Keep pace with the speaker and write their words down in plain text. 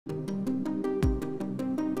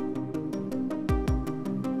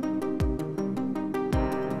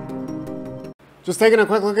Just taking a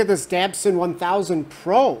quick look at this Dabbsson 1000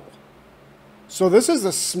 Pro. So this is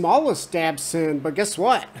the smallest Dabbsson, but guess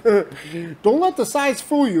what? Don't let the size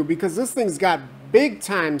fool you, because this thing's got big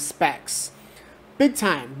time specs. Big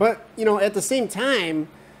time. But, you know, at the same time,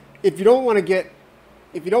 if you don't want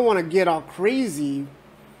to get all crazy,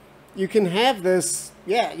 you can have this,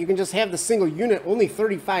 yeah, you can just have the single unit, only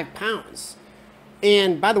 35 pounds.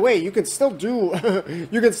 And by the way, you can still do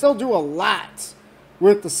a lot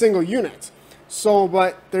with the single unit. So,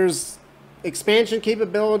 but there's expansion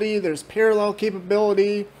capability, there's parallel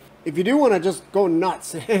capability. If you do want to just go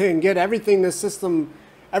nuts and get everything the system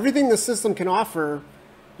can offer,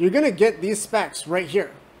 you're going to get these specs right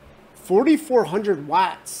here. 4,400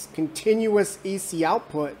 watts continuous AC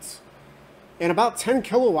output and about 10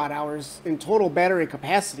 kilowatt hours in total battery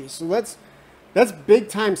capacity. So that's big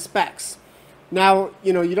time specs. Now,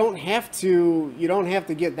 you know, you don't have to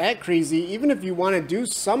get that crazy. Even if you want to do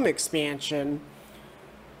some expansion,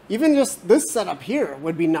 even just this setup here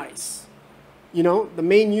would be nice. You know, the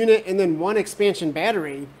main unit and then one expansion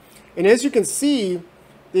battery. And as you can see,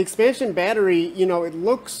 the expansion battery, you know, it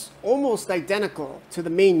looks almost identical to the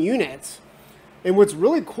main unit. And what's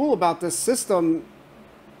really cool about this system,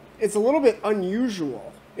 it's a little bit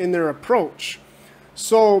unusual in their approach.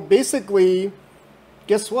 So basically,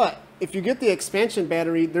 guess what? If you get the expansion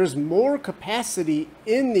battery, there's more capacity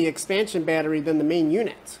in the expansion battery than the main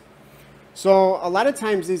unit. So a lot of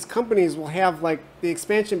times these companies will have, like, the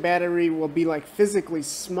expansion battery will be like physically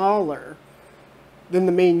smaller than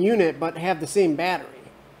the main unit, but have the same battery.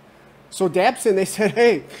 So Dabbsson, they said,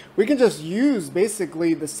 hey, we can just use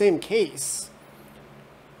basically the same case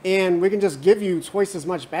and we can just give you twice as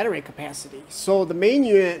much battery capacity. So the main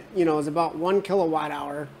unit, you know, is about 1 kilowatt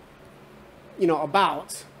hour, you know,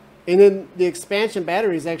 about. And then the expansion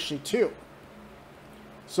battery is actually 2.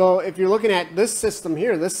 So if you're looking at this system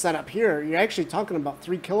here, this setup here, you're actually talking about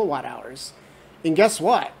 3 kilowatt hours. And guess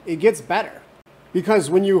what? It gets better. Because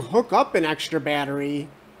when you hook up an extra battery,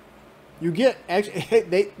 you get,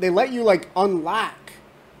 they let you like unlock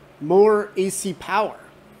more AC power.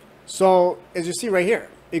 So as you see right here,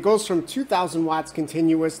 it goes from 2,000 watts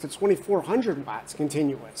continuous to 2,400 watts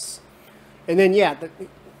continuous. And then, yeah,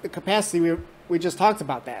 the capacity, we just talked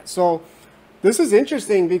about that. So this is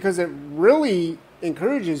interesting because it really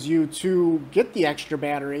encourages you to get the extra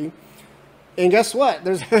battery. And guess what?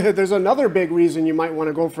 There's another big reason you might want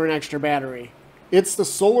to go for an extra battery. It's the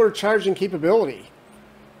solar charging capability.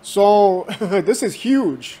 So this is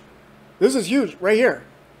huge. This is huge right here.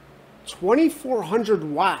 2,400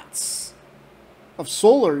 watts of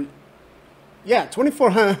solar. Yeah,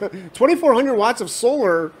 2,400 watts of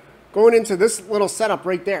solar going into this little setup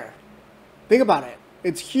right there. Think about it.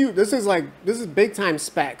 It's huge. This is big time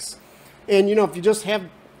specs. And you know, if you just have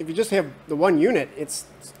the one unit, it's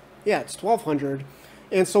 1,200.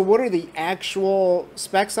 And so what are the actual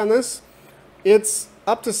specs on this? It's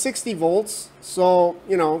up to 60 volts. So,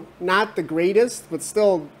 you know, not the greatest, but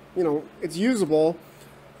still, you know, it's usable.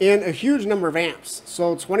 And a huge number of amps.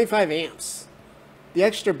 So 25 amps. The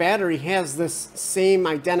extra battery has this same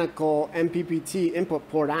identical MPPT input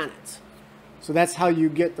port on it. So that's how you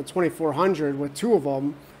get the 2,400 with 2 of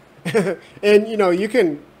them. And you know, you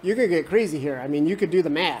can get crazy here. I mean, you could do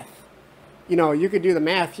the math. You know, you could do the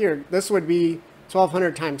math here. This would be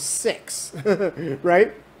 1,200 times 6,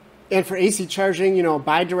 right? And for AC charging, you know,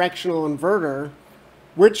 bidirectional inverter,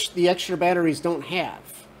 which the extra batteries don't have.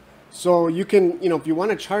 So you can, you know, if you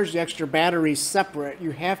want to charge the extra battery separate,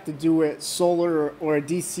 you have to do it solar or a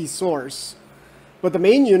DC source. But the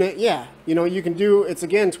main unit, yeah, you know, you can do, it's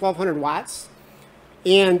again 1,200 watts.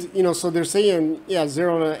 And, you know, so they're saying, yeah,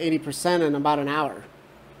 0 to 80% in about an hour.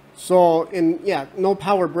 So, and yeah, no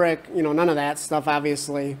power brick, you know, none of that stuff,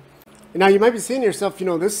 obviously. And now you might be saying to yourself, you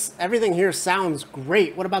know, everything here sounds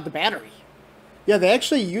great. What about the battery? Yeah, they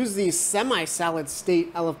actually use these semi-solid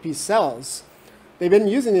state LFP cells. They've been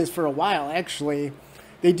using these for a while, actually.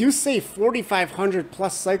 They do say 4,500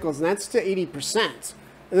 plus cycles, and that's to 80%.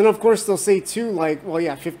 And then, of course, they'll say, too, like, well,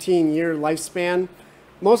 yeah, 15-year lifespan.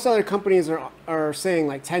 Most other companies are saying,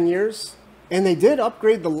 like, 10 years. And they did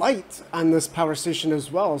upgrade the light on this power station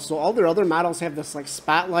as well. So all their other models have this, like,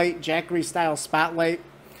 spotlight, Jackery-style spotlight.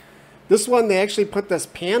 This one, they actually put this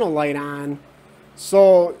panel light on.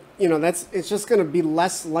 So, you know, it's just going to be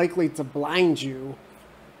less likely to blind you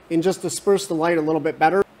and just disperse the light a little bit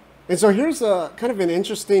better. And so here's a kind of an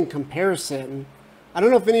interesting comparison. I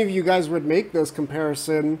don't know if any of you guys would make this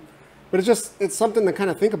comparison, but it's something to kind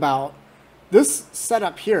of think about. This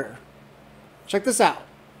setup here, check this out.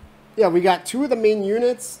 Yeah, we got 2 of the main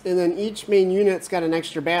units, and then each main unit's got an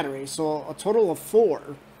extra battery, so a total of 4.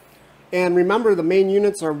 And remember, the main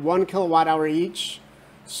units are 1 kilowatt hour each.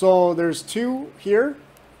 So there's 2 here,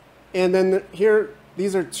 and then here,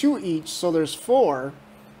 these are 2 each, so there's 4.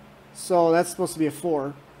 So that's supposed to be a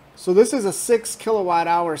 4. So this is a 6 kilowatt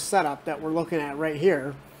hour setup that we're looking at right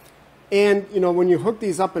here. And you know, when you hook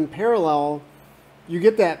these up in parallel, you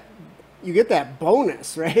get that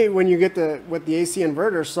bonus, right? When you get with the AC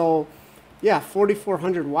inverter. So yeah,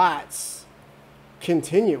 4,400 watts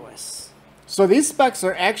continuous. So these specs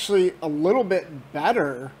are actually a little bit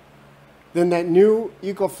better than that new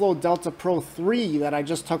EcoFlow Delta Pro 3 that I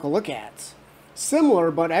just took a look at.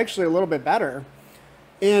 Similar, but actually a little bit better.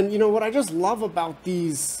 And you know what I just love about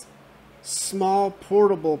these small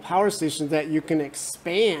portable power stations that you can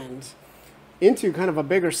expand into kind of a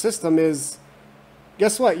bigger system is,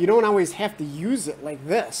 guess what? You don't always have to use it like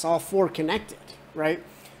this, all 4 connected, right?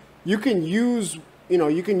 You can use, you know,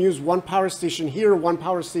 you can use one power station here, one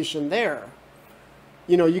power station there.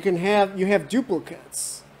 You know, you have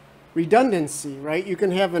duplicates, redundancy, right? You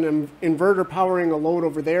can have an inverter powering a load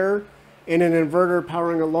over there and an inverter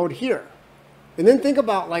powering a load here. And then think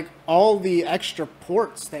about like all the extra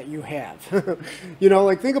ports that you have. You know,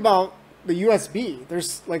 like think about the USB.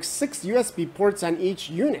 There's like 6 USB ports on each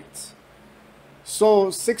unit. So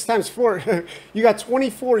 6 times 4, you got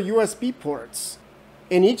 24 USB ports.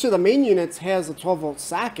 And each of the main units has a 12-volt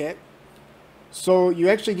socket. So you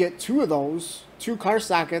actually get 2 of those, 2 car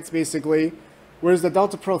sockets basically, whereas the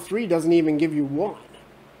Delta Pro 3 doesn't even give you 1,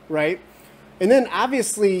 right? And then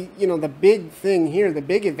obviously, you know, the big thing here, the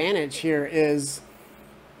big advantage here is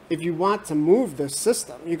if you want to move the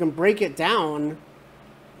system, you can break it down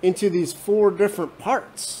into these 4 different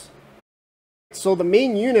parts. So the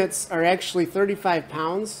main units are actually 35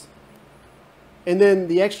 pounds. And then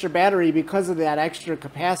the extra battery, because of that extra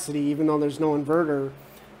capacity, even though there's no inverter,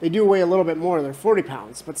 they do weigh a little bit more. They're 40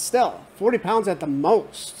 pounds, but still 40 pounds at the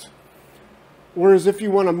most. Whereas if you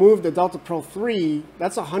want to move the Delta Pro 3,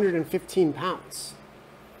 that's 115 pounds.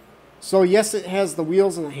 So yes, it has the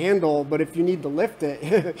wheels and the handle, but if you need to lift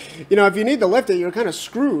it, you know, if you need to lift it, you're kind of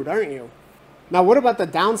screwed, aren't you? Now, what about the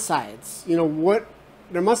downsides? You know,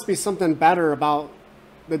 there must be something better about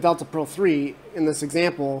the Delta Pro 3 in this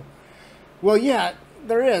example. Well, yeah,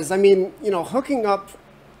 there is. I mean, you know, hooking up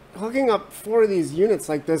 4 of these units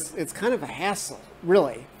like this, it's kind of a hassle,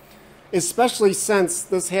 really. Especially since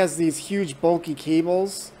this has these huge bulky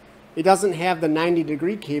cables. It doesn't have the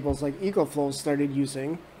 90-degree cables like EcoFlow started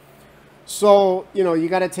using. So, you know, you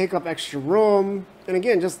got to take up extra room. And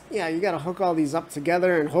again, just, yeah, you got to hook all these up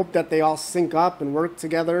together and hope that they all sync up and work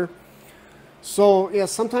together. So, yeah,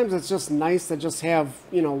 sometimes it's just nice to just have,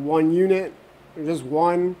 you know, 1 unit or just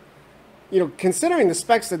one. You know, considering the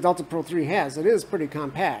specs that Delta Pro 3 has, it is pretty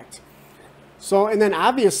compact. So, and then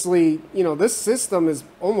obviously, you know, this system is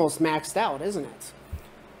almost maxed out, isn't it?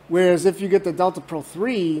 Whereas if you get the Delta Pro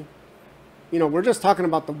 3, you know, we're just talking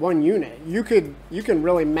about the 1 unit. You can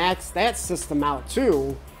really max that system out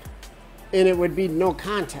too, and it would be no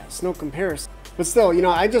contest, no comparison. But still, you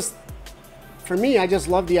know, for me, I just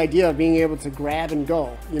love the idea of being able to grab and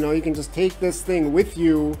go. You know, you can just take this thing with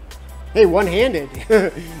you. Hey, one-handed.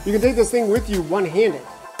 You can take this thing with you one-handed.